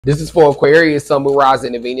This is for Aquarius, Sun, Moon,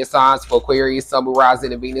 Rising, and Venus signs. For Aquarius, Sun, Moon,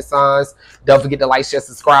 Rising, and Venus signs. Don't forget to like, share,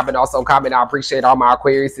 subscribe, and also comment. I appreciate all my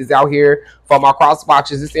Aquariuses out here. For my cross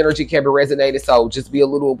watchers, this energy can be resonated, so just be a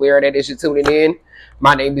little aware of that as you're tuning in.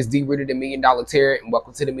 My name is Dee, the $1 Million Tarot, and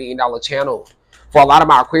welcome to the $1 Million channel. For a lot of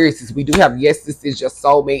my Aquariuses, we do have yes, this is your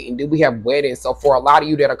soulmate, and do we have wedding. So for a lot of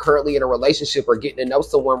you that are currently in a relationship or getting to know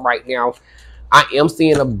someone right now, I am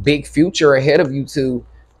seeing a big future ahead of you two.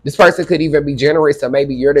 This person could even be generous, or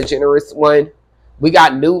maybe you're the generous one. We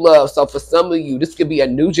got new love. So for some of you, this could be a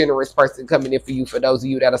new generous person coming in for you. For those of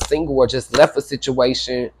you that are single or just left a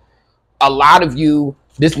situation, a lot of you,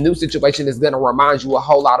 this new situation is going to remind you a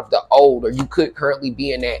whole lot of the old, or you could currently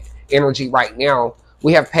be in that energy right now.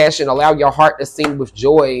 We have passion. Allow your heart to sing with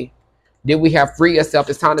joy. Then we have free yourself.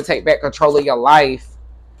 It's time to take back control of your life.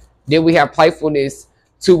 Then we have playfulness.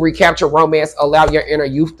 To recapture romance. Allow your inner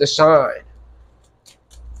youth to shine.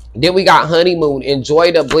 Then we got honeymoon.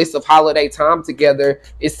 Enjoy the bliss of holiday time together.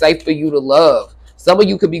 It's safe for you to love. Some of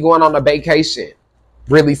you could be going on a vacation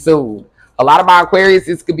really soon. A lot of my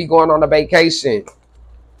Aquariuses could be going on a vacation.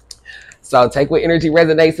 So take what energy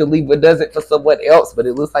resonates and leave what doesn't for someone else. But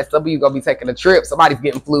it looks like some of you going to be taking a trip. Somebody's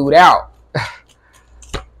getting flued out.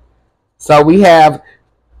 So we have,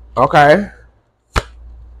 okay.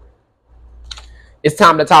 It's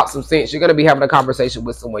time to talk some sense. You're going to be having a conversation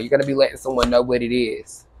with someone. You're going to be letting someone know what it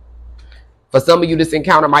is. For some of you, this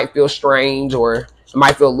encounter might feel strange, or it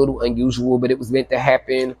might feel a little unusual, but it was meant to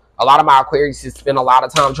happen. A lot of my Aquarius spend a lot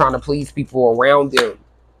of time trying to please people around them.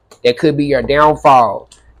 That could be your downfall.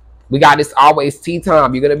 We got this always tea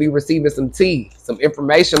time. You're going to be receiving some tea, some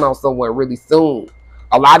information on someone really soon.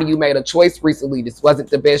 A lot of you made a choice recently. This wasn't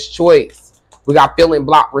the best choice. We got feeling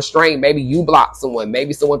blocked, restrained. Maybe you blocked someone.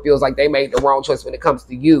 Maybe someone feels like they made the wrong choice when it comes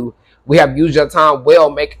to you. We have used your time well.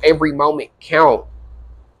 Make every moment count.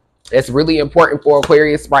 It's really important for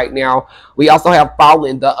Aquarius right now. We also have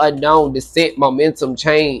fallen, the unknown, descent, momentum,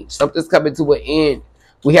 change. Something's coming to an end.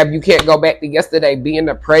 We have you can't go back to yesterday. Be in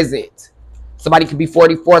the present. Somebody could be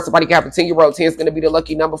 44. Somebody could have a 10-year-old. 10 is going to be the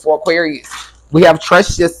lucky number for Aquarius. We have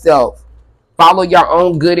trust yourself. Follow your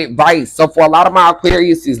own good advice. So for a lot of my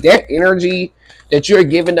Aquarius, is that energy that you're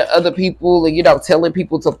giving to other people and, you know, telling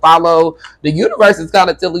people to follow. The universe is kind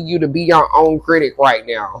of telling you to be your own critic right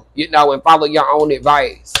now, you know, and follow your own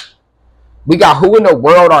advice. We got who in the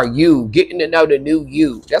world are you? Getting to know the new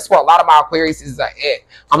you. That's where a lot of my Aquariuses are at.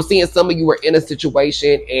 I'm seeing some of you were in a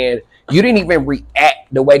situation and you didn't even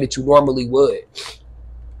react the way that you normally would.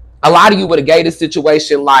 A lot of you would have gave this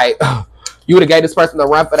situation like, you would have gave this person a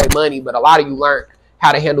run for their money, but a lot of you learned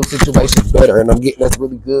how to handle situations better, and I'm getting that's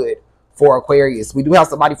really good for Aquarius. We do have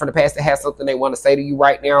somebody from the past that has something they want to say to you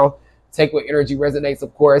right now. Take what energy resonates,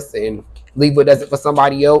 of course, and leave what doesn't for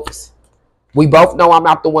somebody else. We both know I'm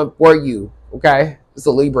not the one for you, okay? It's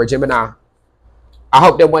a Libra, Gemini. I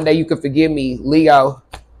hope that one day you can forgive me, Leo.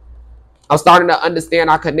 I'm starting to understand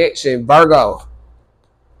our connection, Virgo.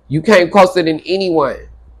 You came closer than anyone.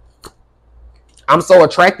 I'm so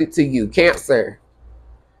attracted to you, Cancer.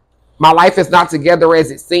 My life is not together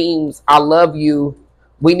as it seems. I love you.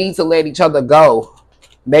 We need to let each other go.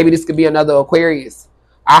 Maybe this could be another Aquarius.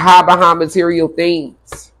 I hide behind material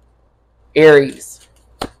things, Aries.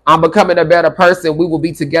 I'm becoming a better person. We will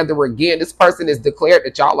be together again. This person is declared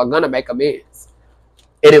that y'all are going to make amends.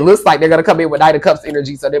 And it looks like they're going to come in with Knight of Cups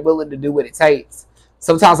energy, so they're willing to do what it takes.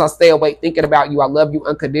 Sometimes I stay awake thinking about you. I love you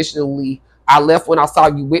unconditionally. I left when I saw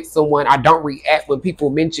you with someone. I don't react when people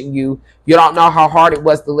mention you. You don't know how hard it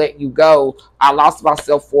was to let you go. I lost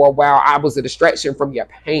myself for a while. I was a distraction from your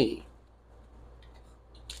pain.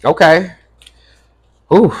 Okay.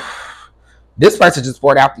 Ooh. This person just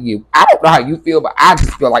poured out to you. I don't know how you feel, but I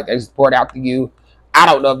just feel like they just poured out to you. I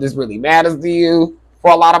don't know if this really matters to you.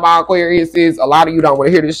 For a lot of my Aquariuses, a lot of you don't want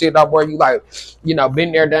to hear this shit no more. You like, you know,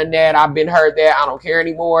 been there, done that. I've been heard that. I don't care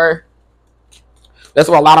anymore. That's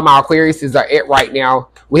where a lot of my Aquariuses are at right now.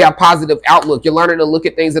 We have positive outlook. You're learning to look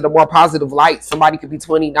at things in a more positive light. Somebody could be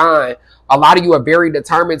 29. A lot of you are very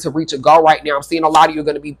determined to reach a goal right now. I'm seeing a lot of you are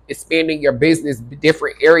going to be expanding your business in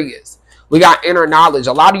different areas. We got inner knowledge.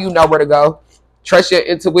 A lot of you know where to go. Trust your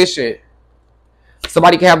intuition.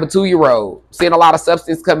 Somebody can have a 2-year-old. Seeing a lot of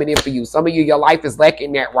substance coming in for you. Some of you, your life is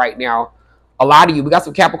lacking that right now. A lot of you, we got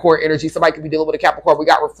some Capricorn energy. Somebody could be dealing with a Capricorn. We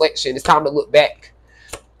got reflection. It's time to look back.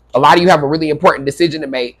 A lot of you have a really important decision to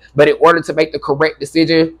make. But in order to make the correct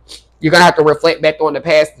decision, you're going to have to reflect back on the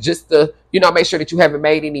past just to, you know, make sure that you haven't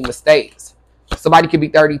made any mistakes. Somebody could be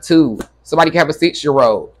 32. Somebody can have a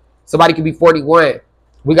 6-year-old. Somebody could be 41.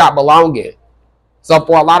 We got belonging. So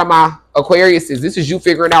for a lot of my Aquariuses, this is you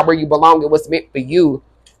figuring out where you belong and what's meant for you.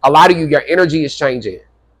 A lot of you, your energy is changing.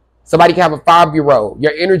 Somebody can have a 5-year-old.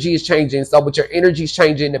 Your energy is changing. So, but your energy is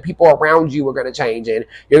changing. The people around you are going to change. And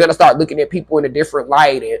you're going to start looking at people in a different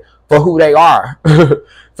light and for who they are.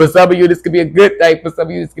 For some of you, this could be a good thing. For some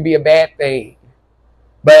of you, this could be a bad thing.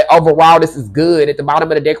 But overall, this is good. At the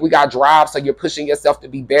bottom of the deck, we got drive. So you're pushing yourself to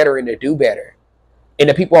be better and to do better. And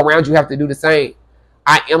the people around you have to do the same.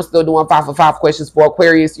 I am still doing 5 for 5 questions for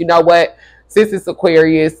Aquarius. You know what? Since it's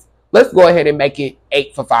Aquarius, let's go ahead and make it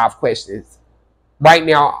 8 for 5 questions. Right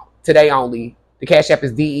now, today only. The Cash App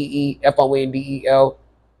is DEEFONDEL.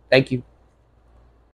 Thank you.